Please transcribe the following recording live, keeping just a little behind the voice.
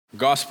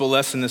Gospel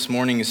lesson this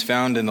morning is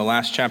found in the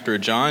last chapter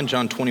of John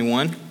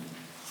 21.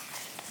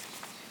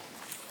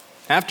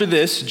 After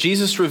this,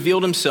 Jesus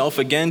revealed himself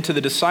again to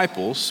the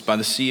disciples by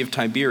the Sea of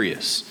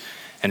Tiberias,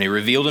 and he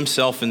revealed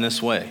himself in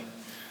this way.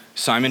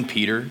 Simon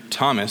Peter,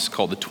 Thomas,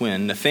 called the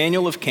twin,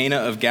 Nathanael of Cana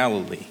of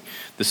Galilee,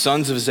 the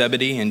sons of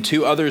Zebedee, and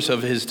two others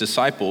of his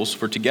disciples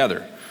were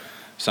together.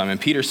 Simon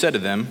Peter said to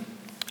them,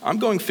 "I'm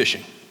going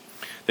fishing."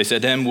 They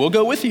said to him, "We'll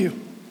go with you."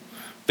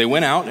 They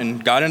went out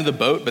and got into the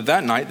boat, but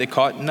that night they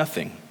caught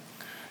nothing.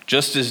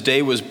 Just as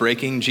day was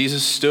breaking,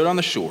 Jesus stood on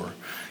the shore,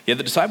 yet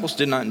the disciples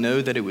did not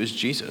know that it was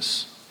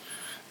Jesus.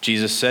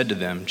 Jesus said to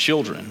them,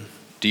 "Children,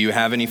 do you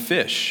have any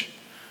fish?"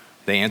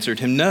 They answered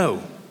him,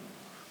 "No."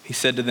 He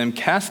said to them,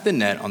 "Cast the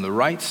net on the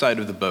right side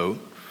of the boat,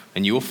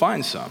 and you will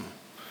find some."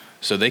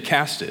 So they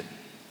cast it,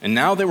 and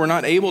now they were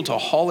not able to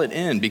haul it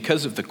in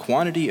because of the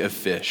quantity of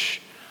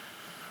fish.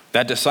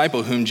 That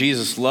disciple whom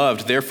Jesus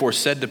loved therefore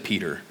said to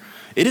Peter,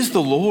 "It is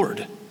the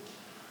Lord."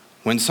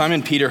 When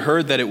Simon Peter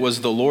heard that it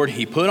was the Lord,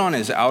 he put on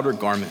his outer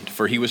garment,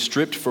 for he was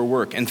stripped for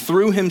work, and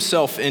threw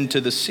himself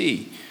into the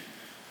sea.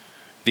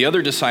 The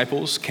other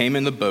disciples came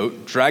in the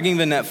boat, dragging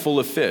the net full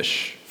of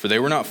fish, for they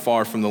were not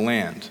far from the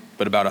land,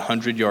 but about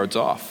 100 yards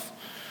off.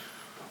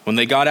 When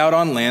they got out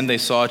on land, they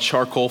saw a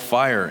charcoal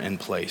fire in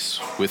place,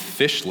 with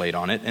fish laid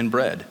on it and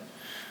bread.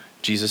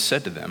 Jesus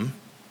said to them,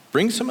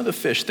 "Bring some of the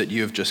fish that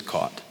you have just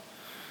caught."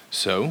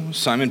 So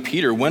Simon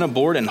Peter went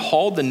aboard and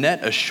hauled the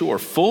net ashore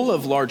full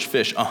of large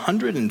fish,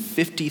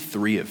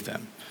 153 of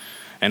them.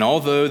 And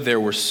although there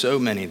were so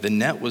many, the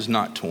net was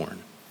not torn.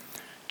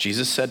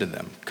 Jesus said to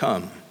them,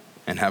 "Come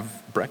and have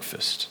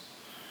breakfast."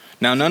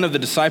 Now none of the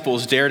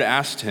disciples dared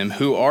ask him,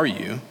 "Who are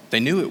you?"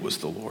 They knew it was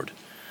the Lord.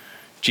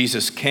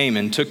 Jesus came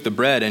and took the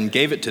bread and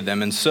gave it to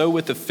them, and so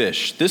with the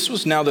fish. This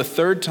was now the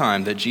third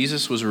time that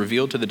Jesus was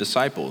revealed to the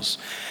disciples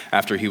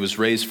after he was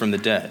raised from the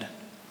dead.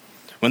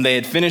 When they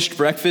had finished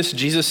breakfast,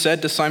 Jesus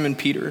said to Simon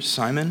Peter,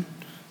 "Simon,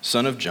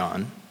 son of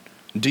John,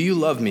 do you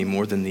love me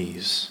more than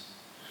these?"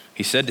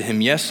 He said to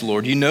him, "Yes,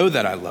 Lord, you know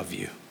that I love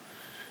you."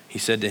 He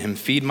said to him,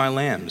 "Feed my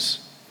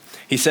lambs."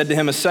 He said to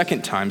him a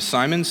second time,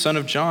 "Simon, son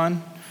of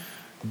John,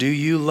 do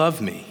you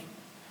love me?"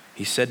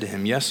 He said to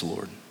him, "Yes,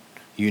 Lord,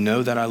 you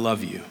know that I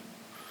love you."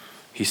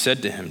 He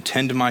said to him,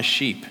 "Tend my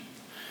sheep."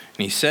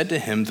 And he said to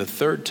him the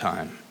third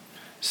time,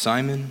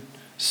 "Simon,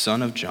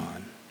 son of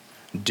John,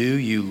 do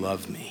you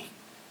love me?"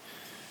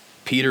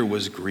 Peter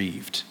was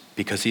grieved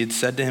because he had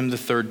said to him the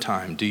third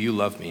time, "Do you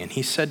love me?" And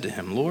he said to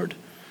him, "Lord,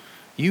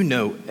 you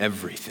know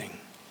everything.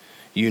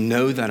 You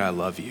know that I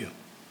love you."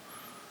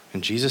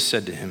 And Jesus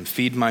said to him,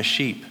 "Feed my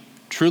sheep.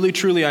 Truly,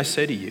 truly, I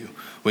say to you,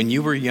 when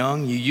you were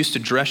young, you used to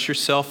dress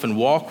yourself and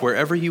walk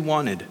wherever you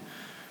wanted.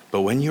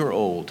 But when you are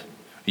old,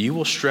 you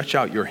will stretch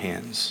out your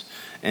hands,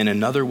 and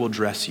another will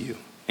dress you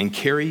and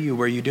carry you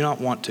where you do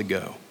not want to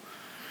go."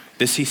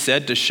 This he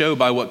said to show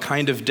by what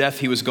kind of death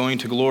he was going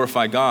to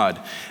glorify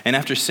God. And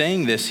after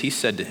saying this, he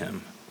said to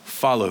him,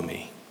 "Follow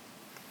me."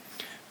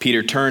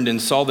 Peter turned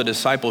and saw the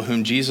disciple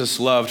whom Jesus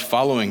loved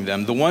following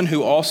them, the one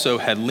who also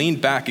had leaned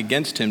back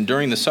against him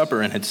during the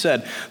supper and had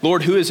said,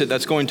 "Lord, who is it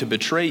that's going to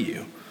betray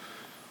you?"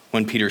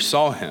 When Peter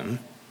saw him,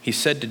 he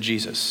said to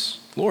Jesus,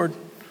 "Lord,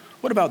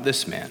 what about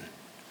this man?"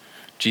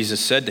 Jesus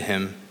said to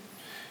him,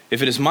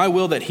 "If it is my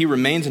will that he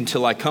remains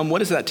until I come,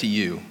 what is that to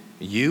you?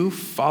 You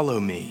follow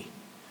me."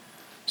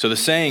 So the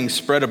saying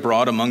spread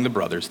abroad among the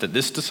brothers that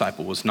this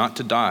disciple was not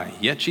to die.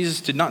 Yet Jesus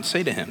did not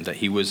say to him that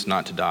he was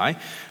not to die,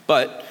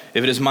 but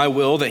if it is my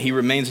will that he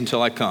remains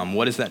until I come,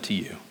 what is that to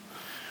you?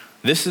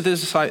 This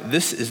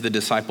is the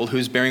disciple who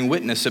is bearing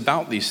witness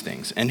about these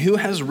things and who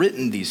has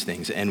written these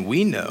things, and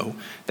we know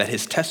that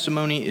his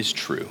testimony is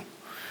true.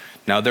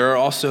 Now there are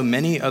also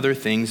many other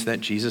things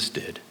that Jesus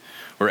did.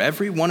 Were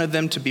every one of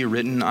them to be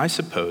written, I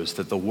suppose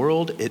that the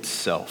world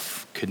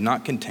itself could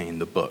not contain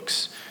the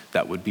books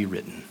that would be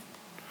written.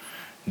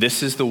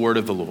 This is the word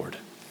of the Lord.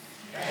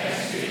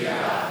 Thanks be to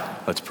God.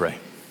 Let's pray.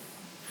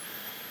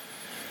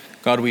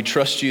 God, we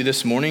trust you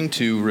this morning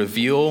to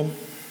reveal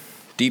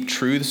deep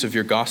truths of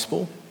your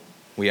gospel.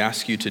 We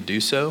ask you to do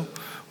so.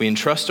 We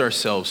entrust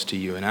ourselves to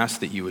you and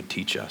ask that you would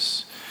teach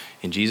us.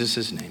 In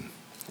Jesus' name,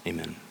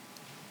 amen.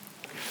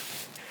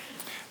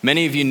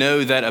 Many of you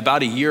know that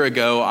about a year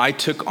ago, I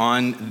took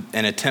on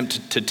an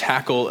attempt to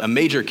tackle a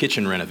major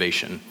kitchen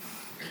renovation,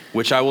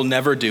 which I will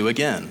never do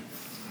again.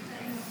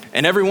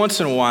 And every once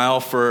in a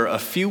while, for a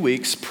few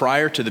weeks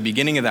prior to the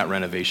beginning of that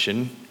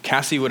renovation,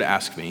 Cassie would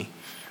ask me,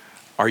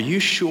 "Are you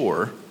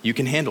sure you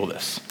can handle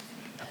this?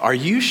 Are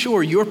you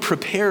sure you're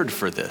prepared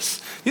for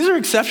this?" These are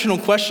exceptional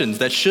questions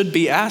that should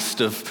be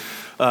asked of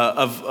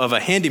a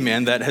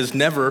handyman that has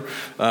never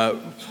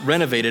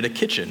renovated a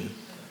kitchen.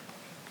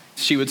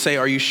 She would say,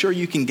 "Are you sure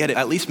you can get it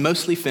at least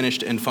mostly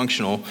finished and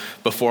functional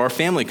before our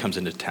family comes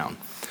into town?"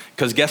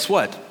 Because guess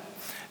what?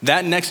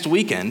 That next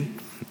weekend,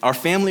 our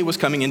family was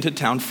coming into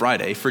town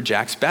Friday for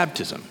Jack's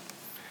baptism.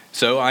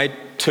 So I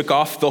took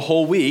off the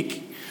whole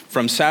week.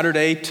 From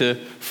Saturday to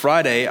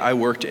Friday, I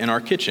worked in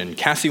our kitchen.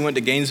 Cassie went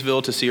to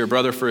Gainesville to see her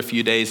brother for a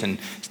few days and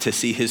to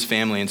see his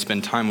family and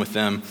spend time with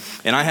them.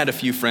 And I had a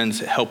few friends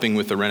helping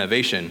with the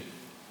renovation.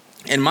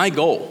 And my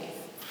goal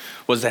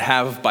was to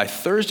have, by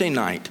Thursday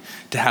night,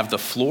 to have the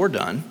floor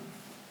done,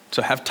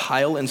 so have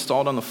tile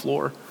installed on the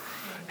floor,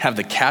 have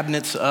the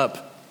cabinets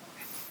up.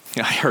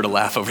 I heard a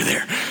laugh over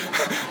there.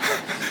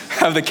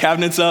 Have the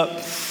cabinets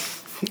up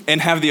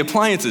and have the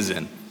appliances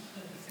in.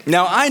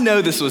 Now, I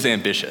know this was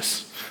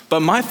ambitious,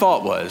 but my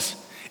thought was,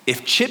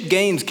 if Chip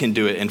Gaines can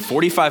do it in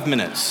 45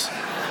 minutes,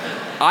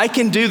 I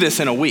can do this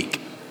in a week.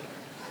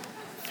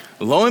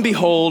 Lo and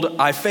behold,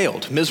 I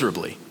failed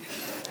miserably.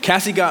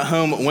 Cassie got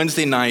home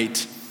Wednesday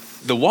night.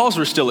 The walls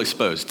were still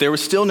exposed. There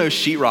was still no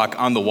sheetrock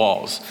on the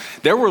walls.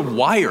 There were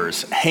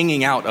wires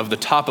hanging out of the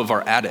top of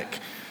our attic,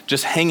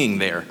 just hanging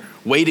there,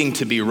 waiting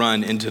to be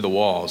run into the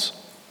walls.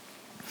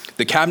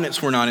 The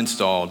cabinets were not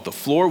installed. The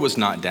floor was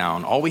not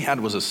down. All we had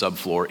was a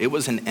subfloor. It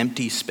was an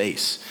empty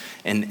space,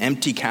 an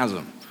empty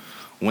chasm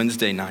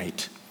Wednesday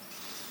night.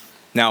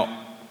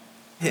 Now,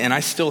 and I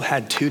still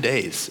had 2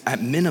 days,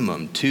 at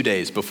minimum 2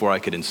 days before I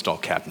could install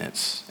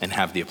cabinets and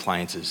have the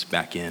appliances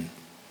back in.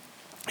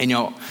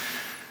 And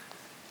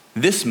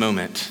this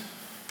moment,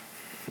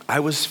 I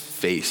was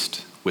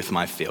faced with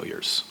my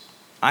failures.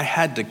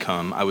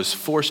 I was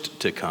forced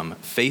to come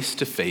face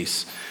to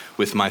face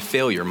with my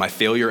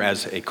failure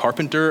as a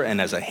carpenter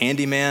and as a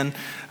handyman.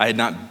 I had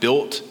not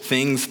built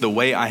things the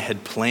way I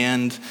had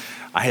planned.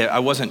 I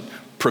wasn't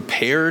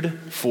prepared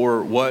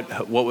for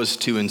what was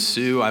to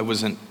ensue.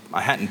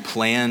 I hadn't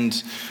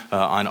planned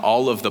on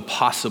all of the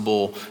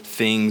possible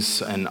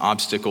things and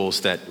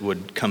obstacles that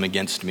would come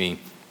against me.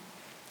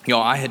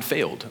 I had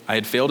failed. I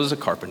had failed as a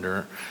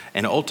carpenter,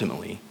 and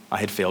ultimately, I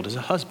had failed as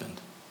a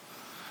husband.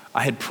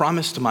 I had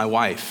promised my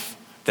wife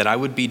that I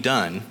would be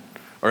done,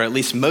 or at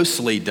least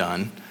mostly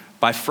done,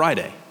 by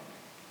Friday.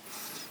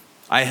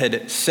 I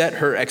had set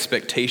her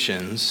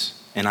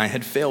expectations, and I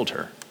had failed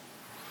her.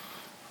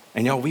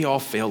 And we all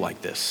fail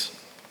like this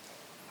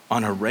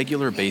on a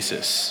regular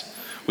basis.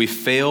 We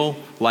fail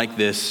like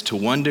this to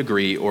one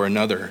degree or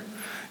another.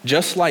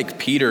 Just like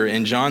Peter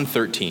in John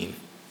 13,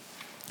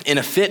 in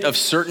a fit of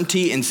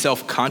certainty and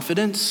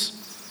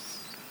self-confidence,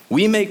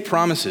 we make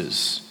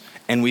promises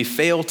and we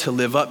fail to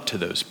live up to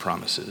those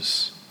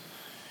promises.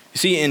 You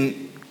see,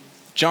 in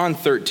John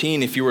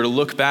 13, if you were to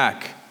look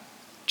back,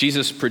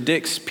 Jesus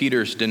predicts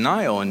Peter's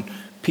denial, and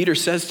Peter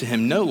says to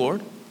him, "No,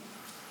 Lord,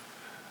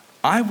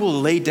 I will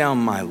lay down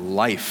my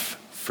life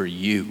for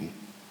you."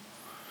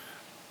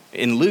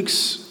 In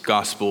Luke's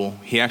gospel,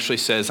 he actually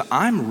says,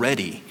 "I'm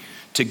ready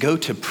to go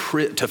to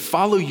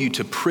follow you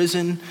to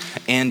prison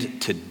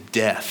and to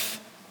death."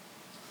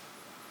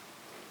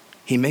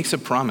 He makes a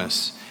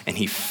promise and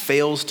he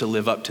fails to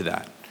live up to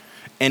that.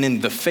 And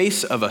in the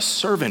face of a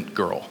servant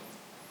girl,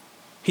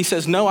 he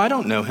says, "No, I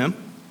don't know him.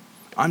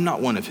 I'm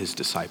not one of his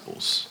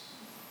disciples."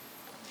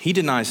 He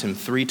denies him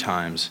 3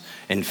 times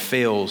and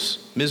fails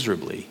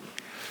miserably.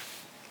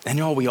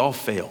 And we all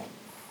fail.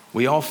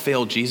 We all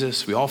fail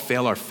Jesus. We all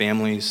fail our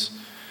families.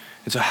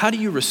 And so how do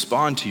you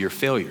respond to your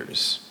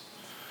failures?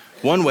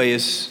 One way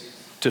is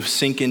to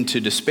sink into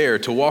despair,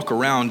 to walk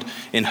around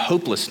in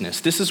hopelessness.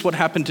 This is what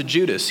happened to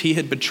Judas. He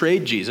had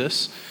betrayed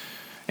Jesus,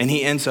 and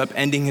he ends up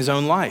ending his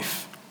own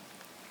life.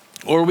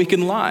 Or we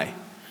can lie.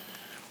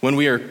 When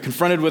we are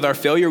confronted with our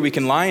failure, we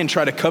can lie and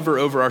try to cover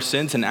over our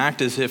sins and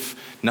act as if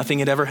nothing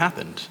had ever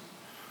happened.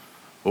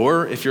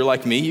 Or if you're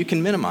like me, you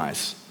can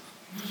minimize.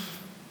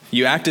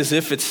 You act as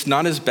if it's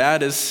not as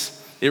bad as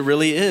it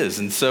really is.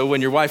 And so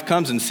when your wife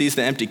comes and sees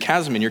the empty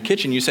chasm in your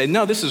kitchen, you say,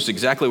 "No, this is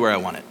exactly where I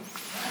want it.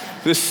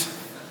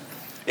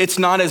 It's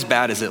not as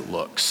bad as it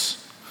looks.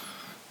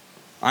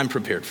 I'm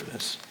prepared for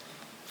this."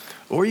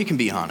 Or you can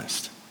be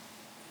honest.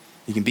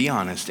 You can be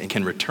honest and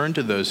can return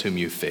to those whom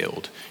you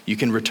failed. You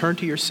can return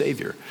to your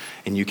Savior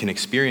and you can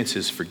experience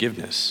his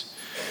forgiveness.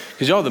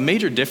 Because the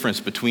major difference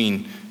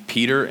between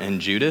Peter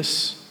and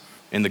Judas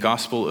in the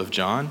Gospel of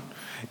John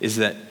is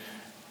that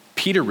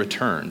Peter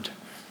returned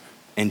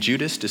and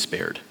Judas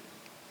despaired.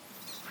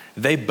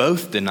 They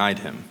both denied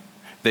him.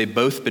 They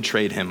both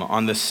betrayed him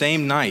on the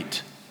same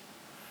night.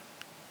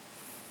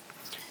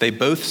 They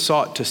both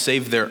sought to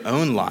save their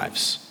own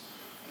lives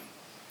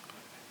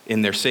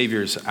in their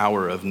Savior's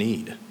hour of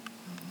need.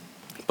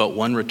 But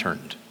one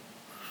returned.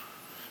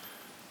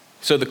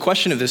 So the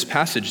question of this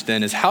passage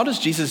then is, how does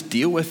Jesus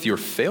deal with your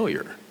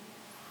failure?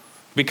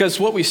 Because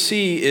what we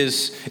see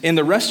is in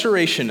the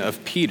restoration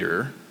of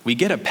Peter, we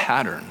get a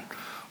pattern.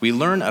 We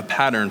learn a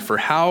pattern for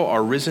how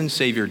our risen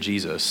Savior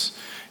Jesus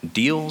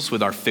deals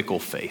with our fickle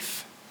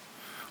faith.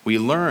 We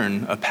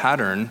learn a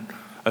pattern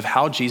of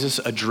how Jesus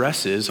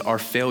addresses our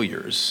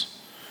failures.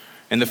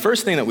 And the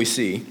first thing that we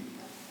see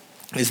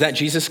is that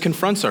Jesus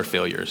confronts our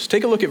failures.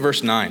 Take a look at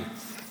verse 9.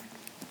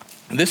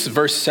 This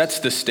verse sets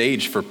the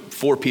stage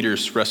for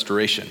Peter's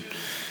restoration.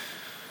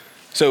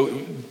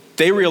 So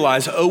they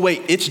realize, oh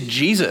wait, it's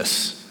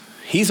Jesus.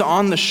 He's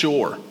on the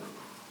shore.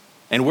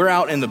 And we're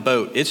out in the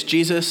boat. It's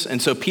Jesus.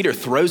 And so Peter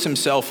throws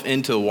himself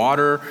into the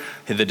water.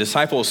 The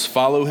disciples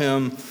follow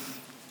him.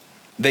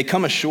 They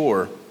come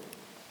ashore.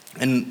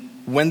 And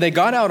when they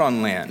got out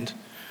on land,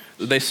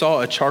 they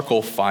saw a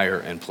charcoal fire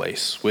in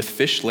place with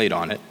fish laid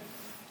on it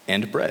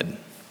and bread.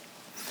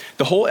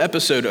 The whole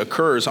episode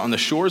occurs on the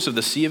shores of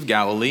the Sea of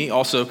Galilee,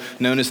 also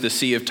known as the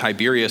Sea of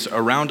Tiberias,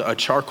 around a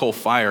charcoal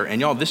fire. And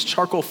y'all, this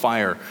charcoal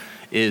fire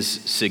is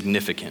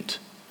significant.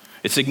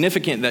 It's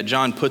significant that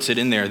John puts it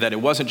in there, that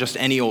it wasn't just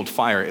any old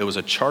fire, it was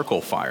a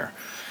charcoal fire.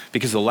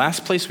 Because the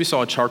last place we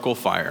saw a charcoal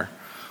fire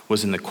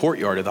was in the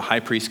courtyard of the high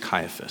priest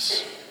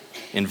Caiaphas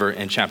in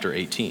chapter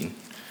 18.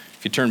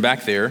 If you turn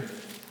back there,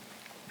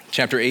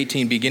 chapter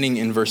 18, beginning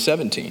in verse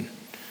 17.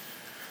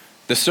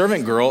 The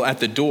servant girl at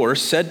the door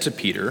said to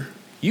Peter,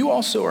 "You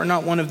also are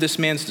not one of this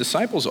man's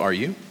disciples, are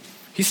you?"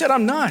 He said,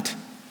 "I'm not."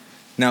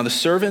 Now the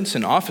servants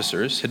and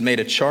officers had made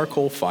a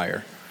charcoal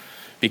fire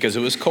because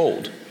it was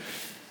cold,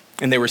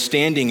 and they were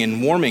standing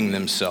and warming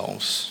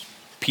themselves.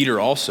 Peter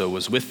also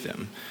was with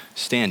them,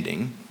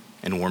 standing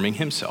and warming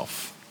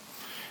himself.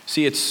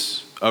 See,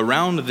 it's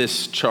around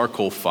this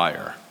charcoal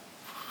fire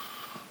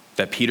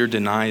that Peter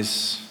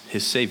denies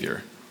his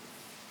Savior.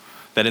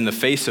 That in the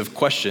face of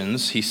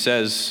questions, he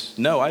says,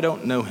 "No, I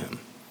don't know him.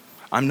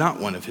 I'm not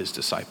one of his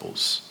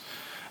disciples."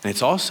 And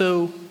it's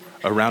also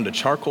around a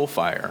charcoal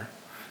fire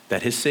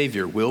that his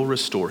Savior will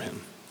restore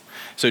him.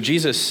 So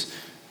Jesus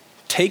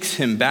takes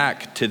him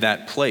back to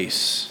that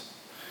place.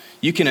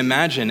 You can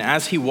imagine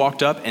as he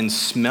walked up and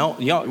smelled,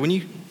 when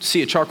you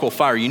see a charcoal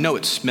fire, you know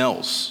it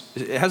smells.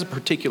 It has a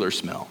particular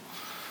smell.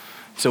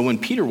 So when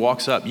Peter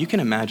walks up, you can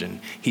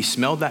imagine he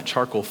smelled that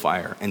charcoal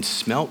fire and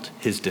smelt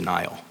his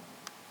denial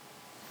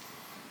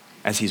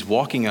as he's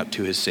walking up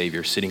to his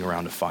Savior sitting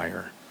around a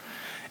fire.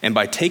 And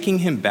by taking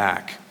him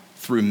back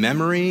through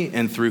memory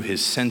and through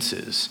his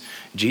senses,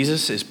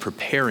 Jesus is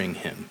preparing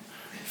him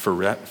for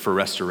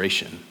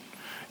restoration.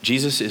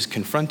 Jesus is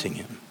confronting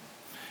him,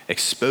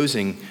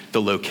 exposing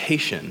the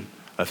location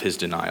of his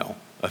denial,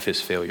 of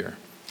his failure.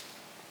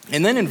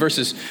 And then in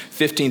verses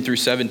 15 through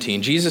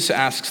 17, Jesus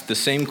asks the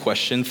same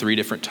question 3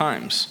 different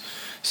times.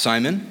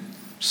 "Simon,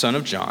 son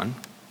of John,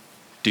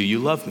 do you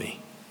love me?"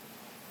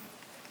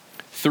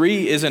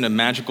 3 isn't a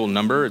magical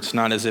number. It's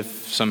not as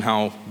if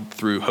somehow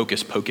through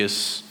hocus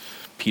pocus,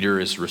 Peter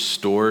is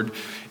restored.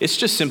 It's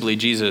just simply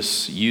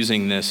Jesus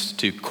using this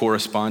to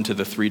correspond to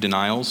the 3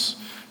 denials.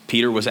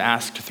 Peter was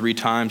asked 3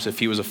 times if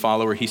he was a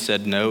follower. He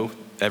said no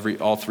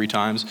all 3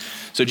 times.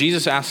 So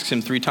Jesus asks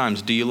him 3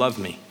 times, "Do you love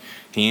me?"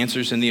 He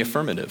answers in the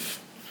affirmative.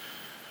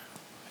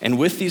 And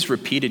with these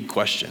repeated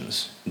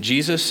questions,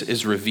 Jesus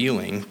is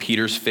revealing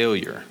Peter's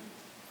failure.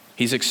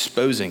 He's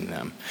exposing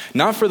them,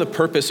 not for the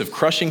purpose of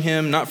crushing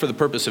him, not for the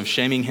purpose of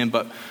shaming him,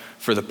 but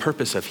for the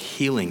purpose of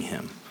healing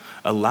him,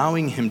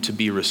 allowing him to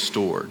be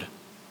restored,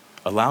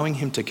 allowing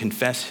him to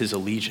confess his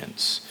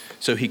allegiance.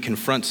 So he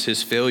confronts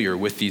his failure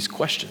with these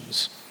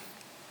questions.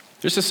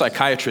 There's a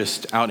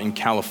psychiatrist out in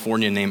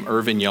California named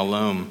Irvin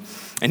Yalom,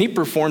 and he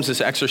performs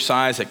this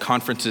exercise at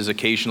conferences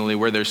occasionally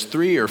where there's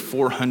 300 or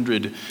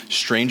 400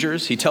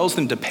 strangers. He tells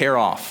them to pair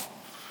off,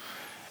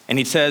 and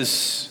he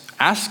says,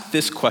 ask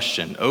this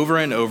question over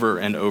and over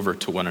and over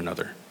to one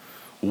another.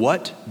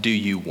 What do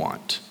you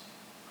want?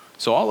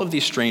 So all of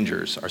these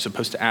strangers are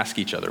supposed to ask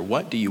each other,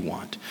 what do you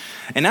want?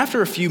 And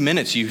after a few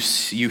minutes,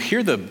 you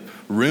hear the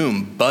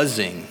room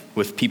buzzing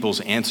with people's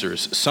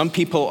answers. Some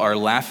people are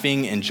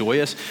laughing and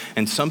joyous,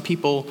 and some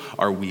people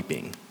are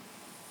weeping.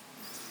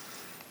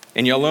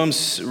 And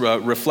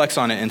Yalom reflects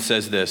on it and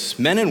says this: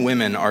 men and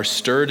women are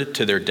stirred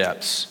to their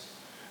depths.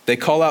 They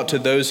call out to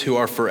those who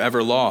are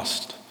forever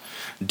lost,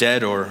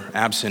 dead or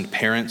absent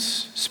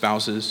parents,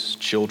 spouses,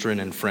 children,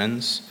 and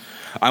friends.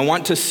 I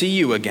want to see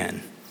you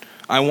again.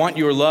 I want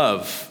your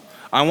love.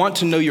 I want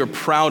to know you're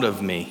proud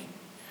of me.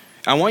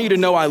 I want you to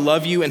know I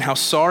love you and how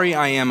sorry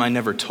I am I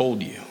never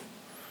told you.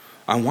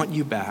 I want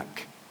you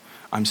back.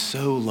 I'm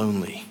so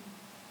lonely.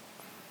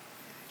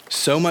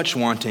 So much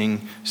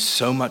wanting,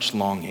 so much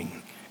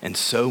longing, and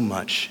so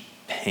much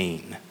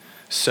pain.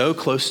 So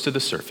close to the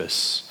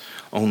surface,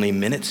 only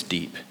minutes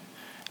deep.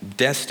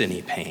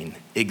 Destiny pain,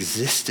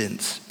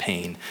 existence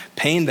pain,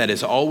 pain that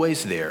is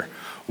always there,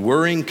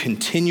 whirring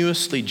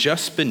continuously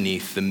just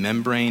beneath the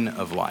membrane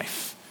of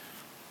life.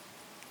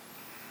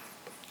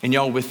 And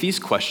y'all, with these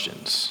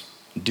questions,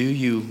 do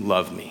you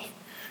love me?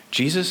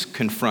 Jesus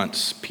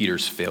confronts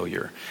Peter's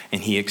failure,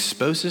 and he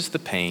exposes the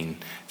pain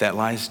that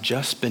lies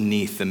just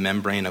beneath the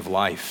membrane of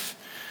life.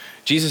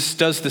 Jesus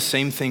does the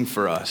same thing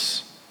for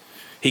us.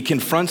 He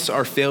confronts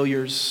our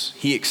failures,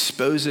 he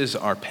exposes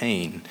our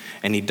pain,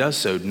 and he does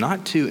so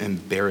not to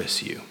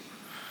embarrass you.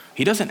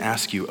 He doesn't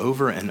ask you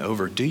over and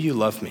over, do you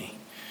love me?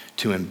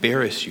 To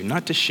embarrass you,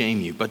 not to shame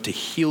you, but to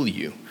heal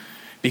you.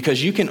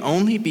 Because you can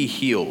only be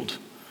healed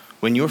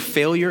when your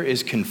failure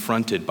is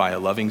confronted by a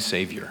loving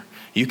Savior.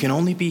 You can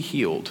only be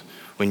healed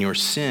when your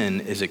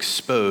sin is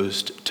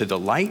exposed to the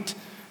light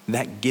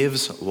that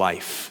gives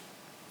life.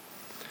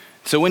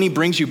 So when he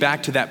brings you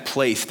back to that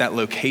place, that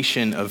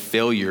location of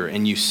failure,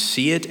 and you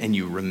see it and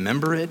you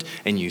remember it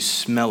and you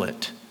smell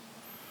it,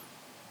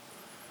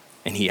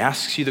 and he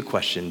asks you the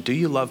question, do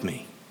you love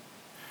me?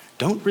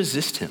 Don't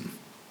resist him.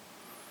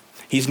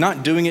 He's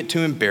not doing it to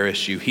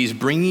embarrass you. He's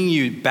bringing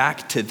you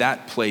back to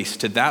that place,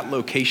 to that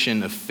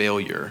location of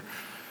failure.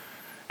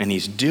 And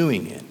he's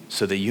doing it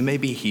so that you may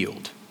be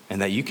healed and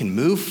that you can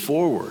move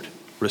forward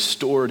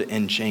restored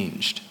and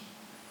changed.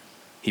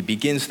 He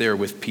begins there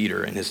with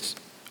Peter and his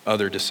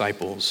other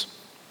disciples.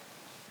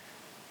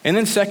 And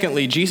then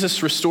secondly,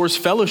 Jesus restores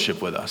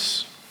fellowship with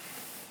us.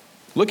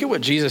 Look at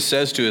what Jesus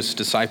says to his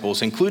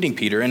disciples, including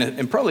Peter,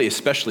 and probably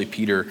especially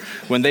Peter,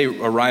 when they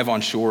arrive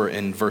on shore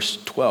in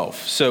verse 12.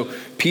 So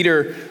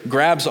Peter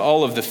grabs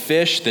all of the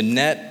fish, the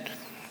net,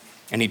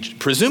 and he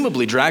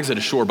presumably drags it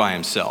ashore by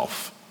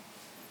himself,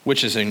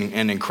 which is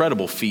an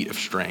incredible feat of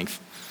strength.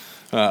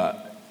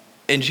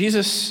 And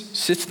Jesus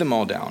sits them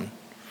all down,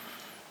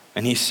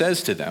 and he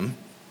says to them,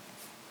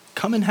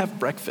 "Come and have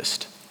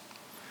breakfast."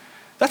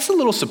 That's a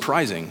little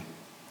surprising.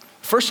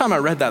 First time I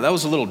read that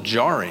was a little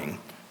jarring.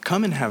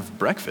 Come and have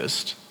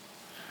breakfast.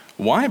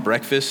 Why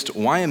breakfast?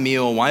 Why a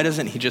meal? Why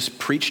doesn't he just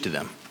preach to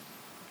them?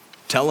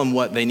 Tell them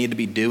what they need to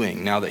be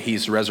doing now that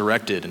he's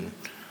resurrected, and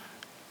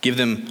give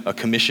them a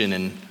commission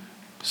and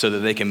so that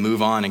they can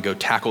move on and go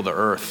tackle the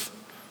earth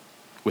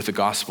with the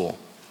gospel.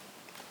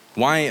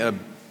 Why a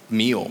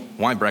meal?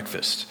 Why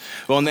breakfast?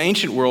 Well, in the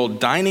ancient world,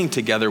 dining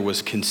together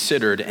was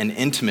considered an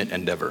intimate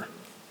endeavor.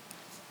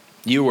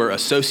 You were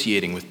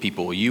associating with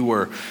people. You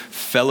were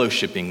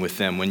fellowshipping with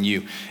them when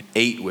you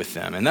ate with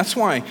them. And that's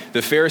why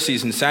the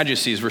Pharisees and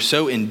Sadducees were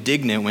so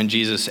indignant when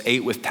Jesus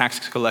ate with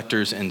tax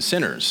collectors and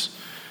sinners.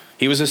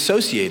 He was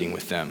associating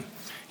with them.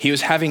 He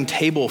was having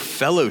table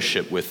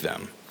fellowship with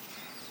them.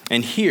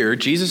 And here,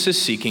 Jesus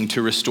is seeking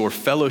to restore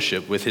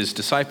fellowship with his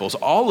disciples,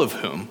 all of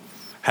whom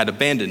had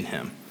abandoned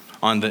him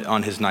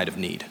on his night of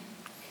need.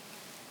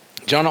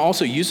 John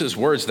also uses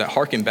words that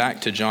harken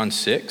back to John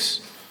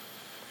 6.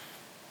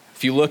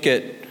 If you look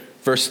at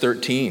verse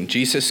 13,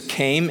 Jesus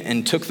came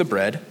and took the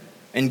bread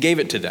and gave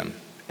it to them,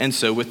 and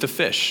so with the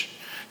fish.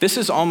 This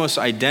is almost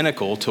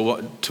identical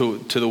to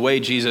the way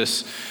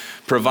Jesus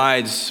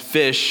provides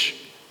fish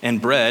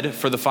and bread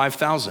for the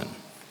 5,000.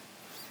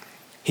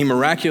 He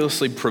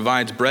miraculously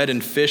provides bread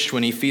and fish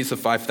when he feeds the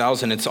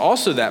 5,000. It's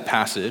also that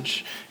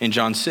passage in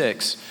John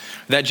 6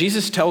 that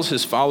Jesus tells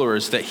his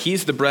followers that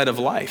he's the bread of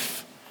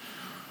life,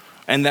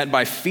 and that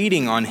by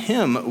feeding on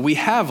him, we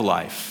have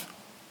life.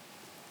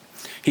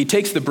 He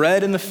takes the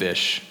bread and the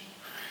fish,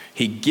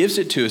 he gives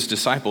it to his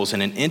disciples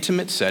in an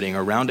intimate setting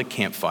around a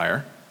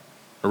campfire,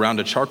 around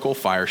a charcoal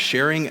fire,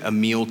 sharing a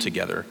meal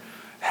together,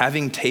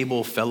 having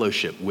table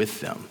fellowship with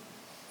them.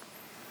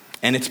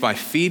 And it's by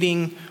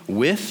feeding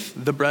with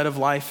the bread of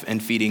life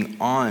and feeding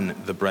on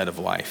the bread of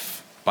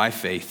life by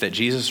faith that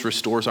Jesus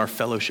restores our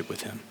fellowship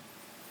with him,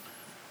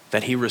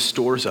 that he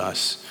restores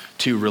us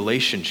to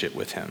relationship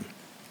with him.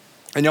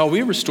 And y'all,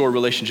 we restore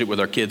relationship with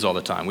our kids all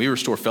the time. We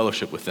restore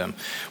fellowship with them.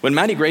 When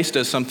Maddie Grace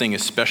does something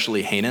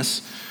especially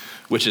heinous,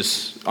 which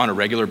is on a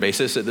regular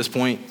basis at this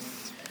point,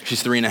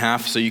 she's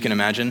 3.5, so you can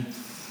imagine.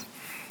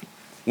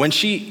 When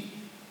she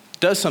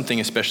does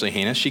something especially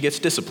heinous, she gets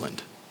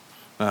disciplined.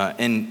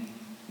 And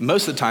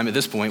most of the time at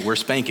this point, we're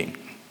spanking.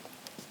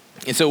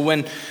 And so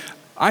when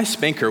I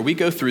spank her, we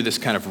go through this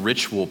kind of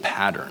ritual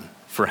pattern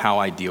for how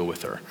I deal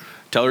with her.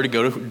 Tell her to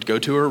go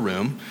to her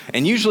room.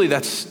 And usually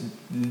that's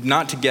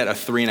not to get a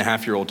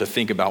 3.5-year-old to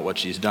think about what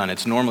she's done.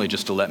 It's normally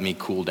just to let me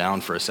cool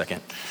down for a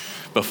second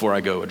before I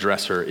go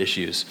address her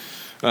issues.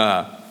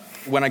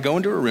 When I go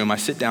into her room, I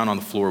sit down on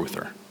the floor with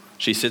her.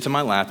 She sits in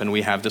my lap and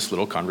we have this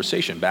little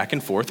conversation back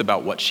and forth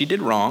about what she did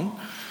wrong,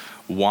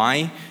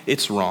 why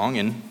it's wrong,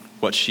 and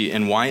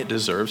why it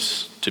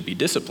deserves to be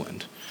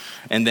disciplined.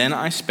 And then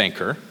I spank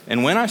her.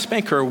 And when I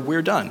spank her,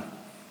 we're done.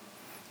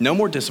 No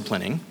more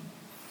disciplining.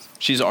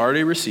 She's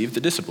already received the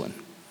discipline.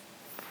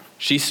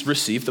 She's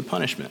received the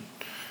punishment.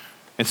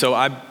 And so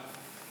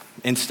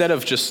instead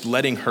of just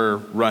letting her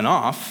run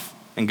off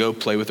and go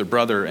play with her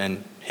brother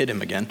and hit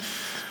him again,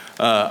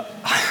 I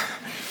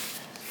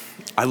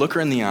look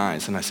her in the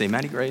eyes and I say,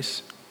 "Maddie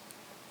Grace,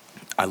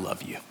 I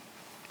love you."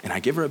 And I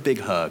give her a big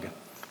hug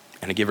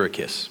and I give her a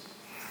kiss.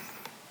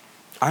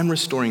 I'm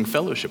restoring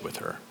fellowship with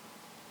her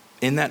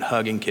in that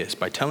hug and kiss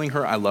by telling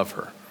her I love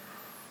her.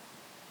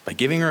 By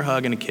giving her a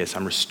hug and a kiss,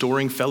 I'm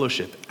restoring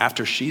fellowship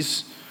after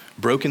she's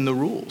broken the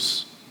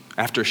rules,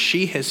 after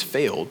she has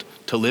failed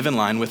to live in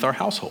line with our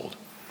household.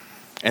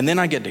 And then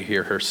I get to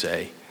hear her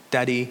say,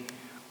 "Daddy,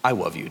 I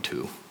love you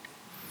too."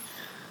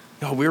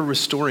 No, we're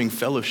restoring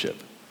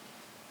fellowship.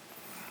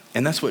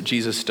 And that's what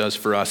Jesus does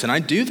for us. And I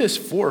do this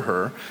for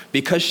her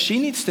because she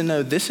needs to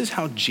know this is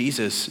how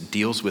Jesus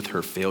deals with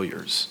her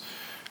failures.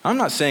 I'm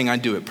not saying I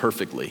do it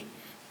perfectly,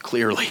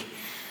 clearly.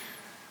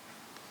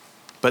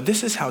 But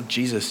this is how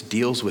Jesus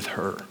deals with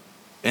her.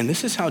 And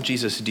this is how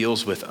Jesus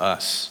deals with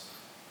us.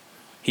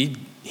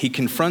 He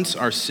confronts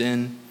our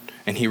sin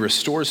and he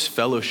restores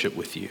fellowship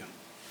with you.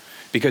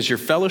 Because your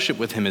fellowship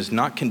with him is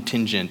not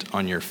contingent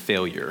on your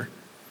failure.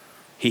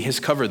 He has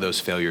covered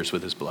those failures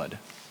with his blood.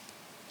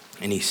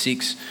 And he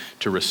seeks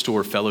to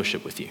restore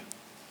fellowship with you.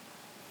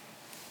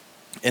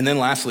 And then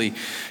lastly,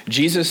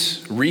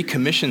 Jesus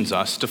recommissions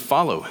us to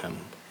follow him.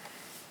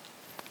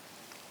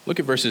 Look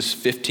at verses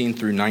 15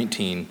 through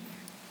 19.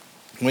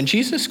 When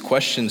Jesus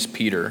questions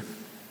Peter,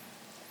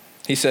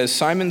 he says,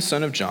 "Simon,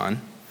 son of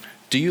John,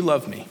 do you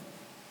love me?"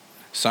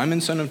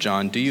 Simon, son of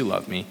John, do you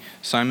love me?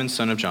 Simon,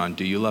 son of John,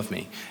 do you love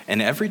me?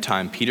 And every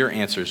time Peter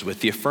answers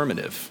with the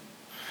affirmative.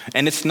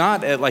 And it's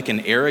not like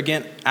an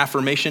arrogant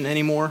affirmation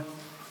anymore.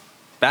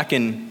 Back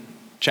in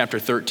chapter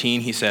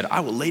 13, he said, I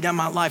will lay down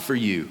my life for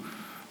you.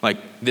 Like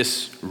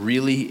this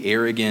really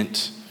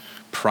arrogant,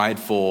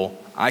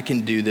 prideful, I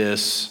can do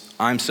this,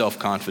 I'm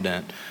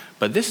self-confident.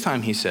 But this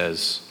time he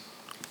says,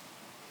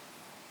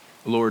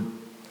 Lord,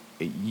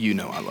 you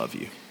know I love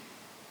you.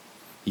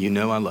 You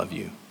know I love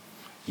you.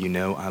 You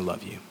know I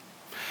love you.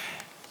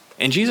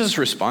 And Jesus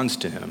responds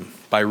to him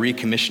by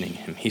recommissioning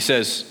him. He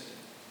says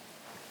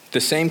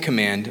the same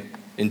command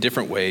in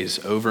different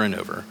ways over and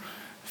over.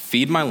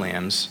 Feed my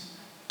lambs,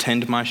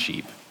 tend my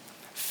sheep,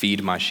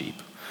 feed my sheep.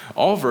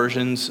 All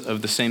versions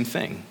of the same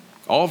thing.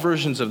 All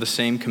versions of the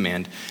same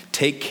command,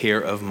 take care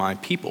of my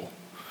people.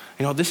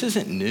 This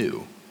isn't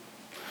new.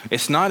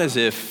 It's not as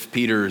if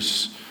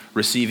Peter's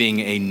receiving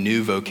a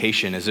new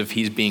vocation, as if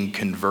he's being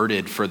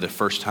converted for the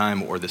first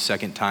time or the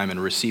second time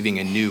and receiving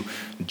a new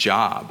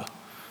job.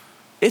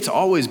 It's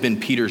always been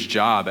Peter's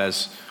job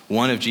as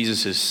one of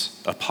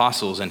Jesus'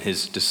 apostles and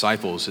his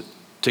disciples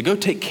to go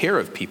take care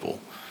of people,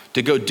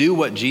 to go do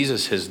what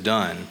Jesus has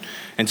done.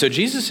 And so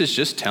Jesus is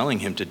just telling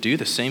him to do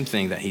the same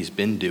thing that he's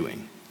been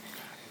doing.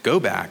 Go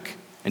back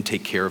and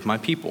take care of my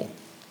people.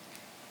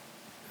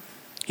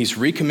 He's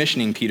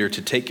recommissioning Peter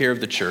to take care of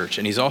the church,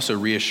 and he's also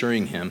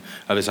reassuring him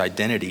of his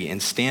identity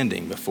and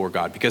standing before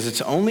God, because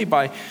it's only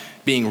by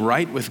being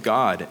right with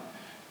God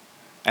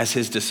as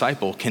his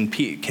disciple can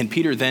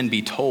Peter then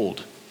be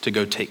told to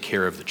go take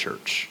care of the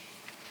church.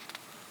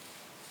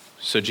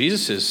 So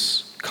Jesus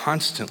is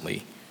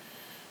constantly,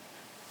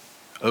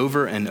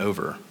 over and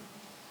over,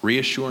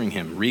 reassuring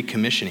him,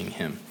 recommissioning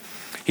him.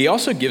 He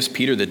also gives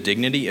Peter the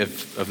dignity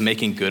of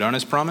making good on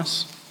his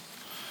promise.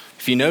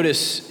 If you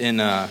notice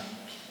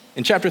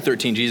in chapter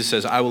 13, Jesus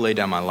says, I will lay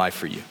down my life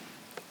for you.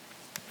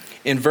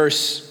 In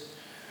verse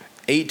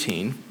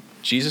 18,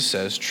 Jesus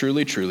says,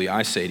 truly, truly,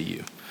 I say to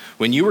you,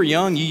 when you were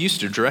young, you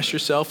used to dress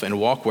yourself and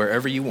walk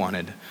wherever you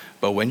wanted.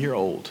 But when you're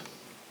old,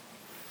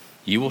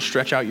 you will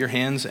stretch out your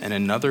hands and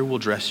another will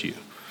dress you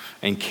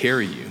and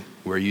carry you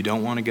where you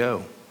don't want to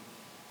go.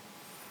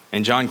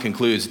 And John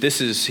concludes,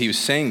 he was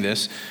saying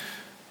this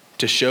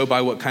to show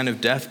by what kind of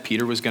death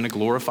Peter was going to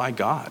glorify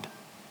God.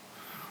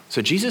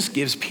 So Jesus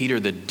gives Peter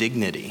the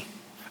dignity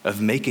of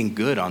making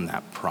good on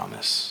that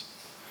promise.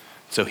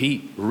 So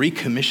he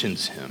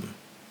recommissions him.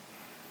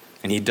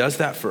 And he does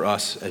that for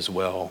us as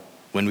well.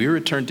 When we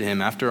return to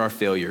him after our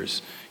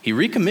failures, he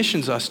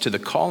recommissions us to the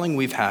calling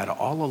we've had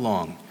all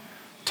along,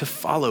 to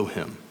follow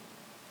him.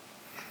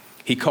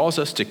 He calls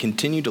us to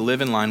continue to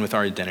live in line with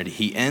our identity.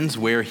 He ends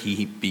where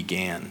he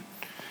began.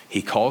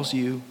 He calls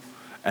you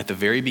at the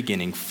very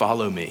beginning,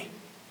 follow me.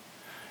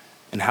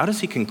 And how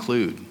does he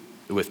conclude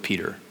with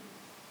Peter?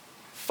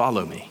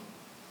 Follow me.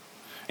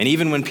 And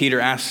even when Peter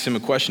asks him a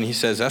question, he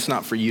says, that's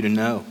not for you to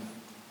know.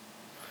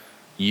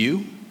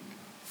 You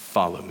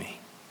follow me.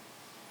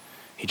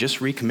 He just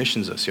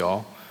recommissions us,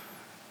 y'all.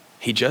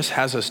 He just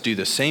has us do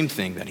the same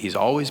thing that he's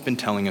always been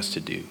telling us to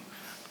do,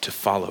 to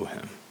follow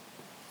him.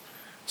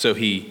 So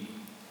he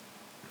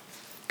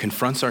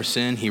confronts our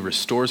sin, he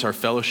restores our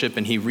fellowship,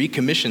 and he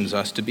recommissions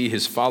us to be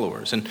his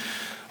followers. And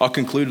I'll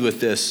conclude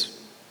with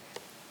this.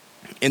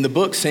 In the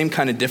book, Same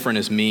Kind of Different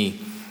as Me,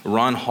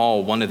 Ron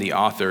Hall, one of the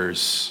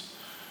authors,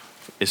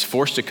 is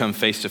forced to come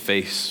face to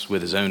face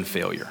with his own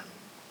failure.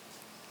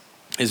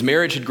 His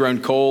marriage had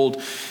grown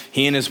cold.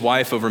 He and his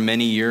wife over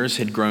many years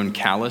had grown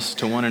callous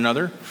to one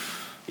another,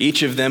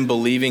 each of them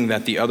believing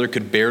that the other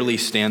could barely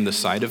stand the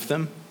sight of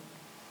them.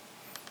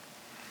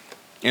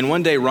 And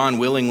one day, Ron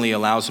willingly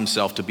allows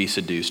himself to be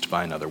seduced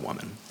by another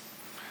woman.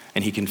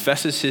 And he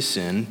confesses his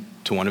sin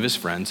to one of his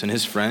friends, and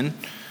his friend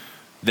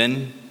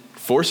then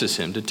forces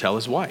him to tell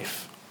his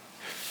wife.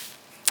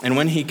 And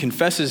when he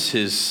confesses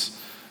his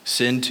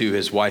sin to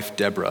his wife,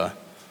 Deborah,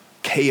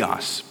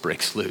 chaos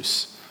breaks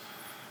loose.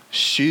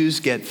 Shoes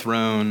get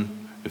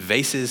thrown,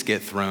 vases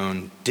get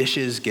thrown,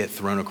 dishes get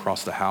thrown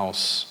across the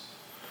house.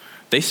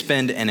 They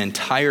spend an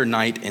entire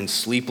night in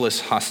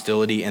sleepless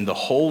hostility and the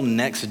whole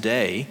next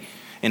day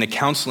in a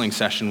counseling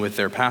session with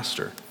their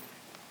pastor.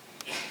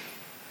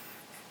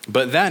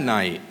 But that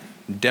night,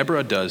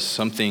 Deborah does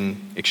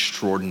something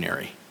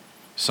extraordinary,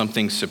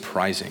 something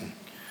surprising.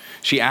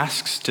 She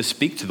asks to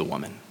speak to the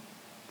woman.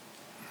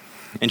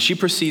 And she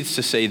proceeds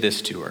to say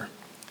this to her.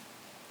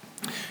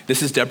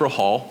 This is Deborah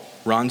Hall,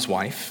 Ron's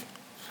wife.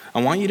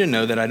 I want you to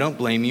know that I don't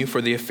blame you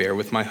for the affair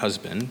with my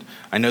husband.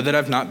 I know that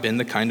I've not been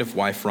the kind of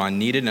wife Ron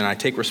needed, and I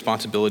take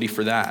responsibility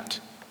for that.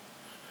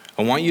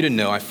 I want you to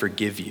know I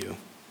forgive you,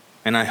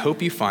 and I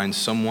hope you find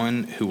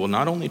someone who will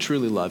not only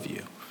truly love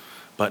you,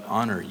 but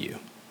honor you.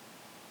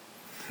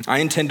 I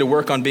intend to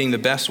work on being the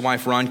best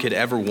wife Ron could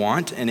ever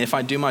want, and if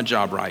I do my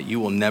job right,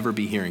 you will never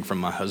be hearing from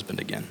my husband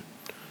again.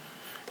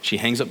 She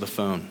hangs up the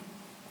phone.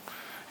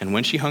 And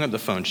when she hung up the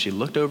phone, she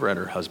looked over at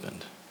her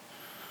husband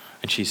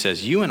and she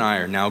says, you and I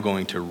are now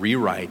going to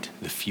rewrite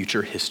the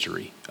future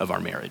history of our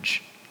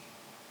marriage.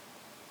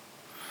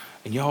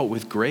 And y'all,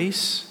 with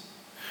grace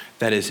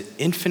that is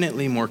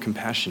infinitely more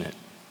compassionate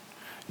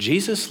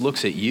Jesus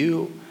looks at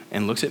you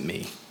and looks at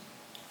me,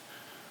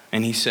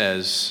 and he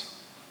says,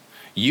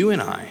 you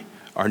and I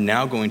are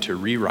now going to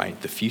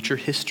rewrite the future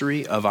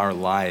history of our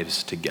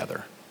lives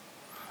together,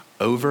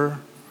 over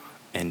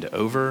and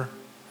over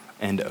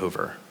and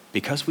over,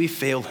 because we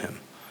failed him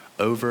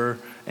over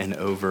and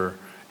over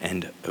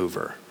and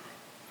over.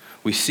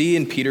 We see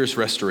in Peter's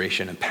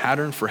restoration a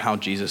pattern for how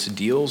Jesus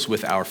deals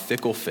with our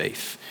fickle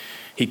faith.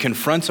 He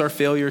confronts our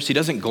failures. He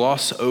doesn't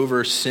gloss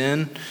over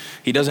sin.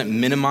 He doesn't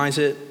minimize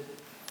it.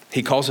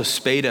 He calls a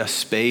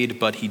spade,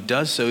 but he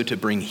does so to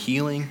bring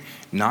healing,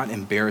 not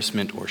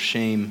embarrassment or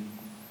shame.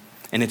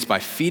 And it's by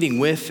feeding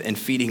with and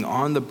feeding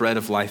on the bread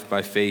of life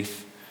by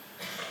faith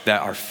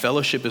that our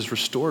fellowship is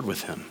restored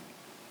with him.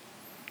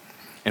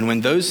 And when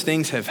those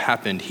things have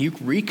happened, he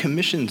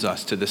recommissions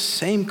us to the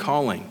same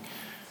calling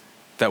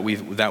that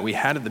we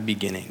had at the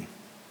beginning,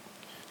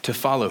 to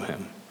follow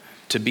him,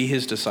 to be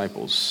his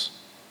disciples.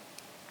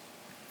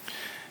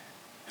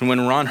 And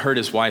when Ron heard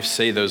his wife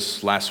say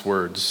those last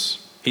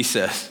words, he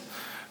says,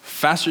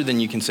 faster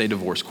than you can say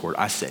divorce court,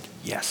 I said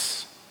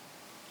yes.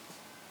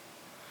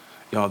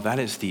 Y'all, that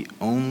is the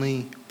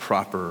only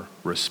proper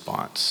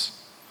response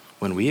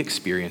when we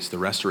experience the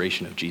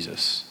restoration of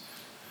Jesus,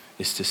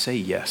 is to say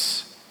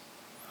yes.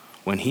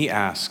 When he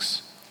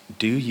asks,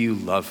 do you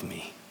love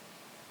me?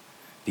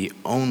 The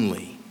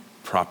only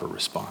proper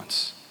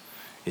response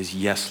is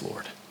yes,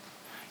 Lord.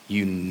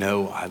 You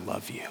know I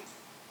love you.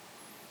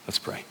 Let's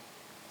pray.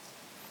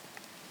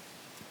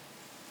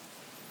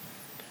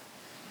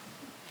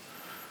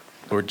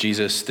 Lord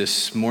Jesus,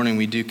 this morning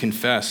we do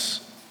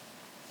confess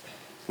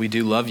we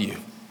do love you.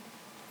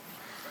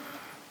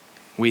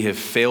 We have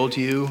failed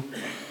you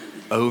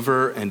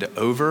over and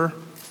over.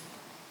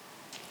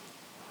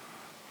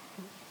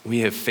 We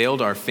have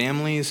failed our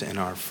families and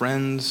our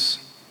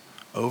friends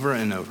over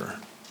and over.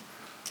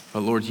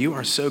 But Lord, you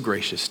are so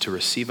gracious to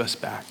receive us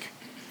back,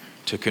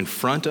 to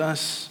confront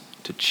us,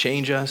 to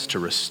change us, to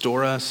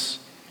restore us.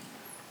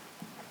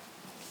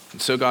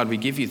 And so God, we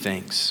give you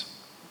thanks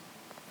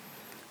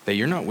that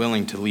you're not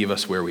willing to leave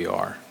us where we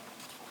are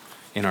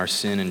in our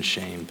sin and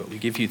shame, but we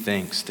give you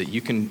thanks that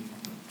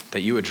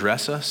you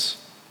address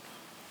us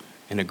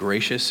in a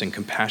gracious and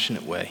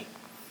compassionate way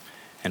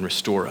and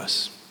restore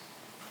us.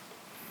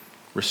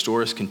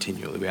 Restore us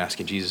continually, we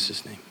ask in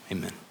Jesus' name.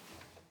 Amen.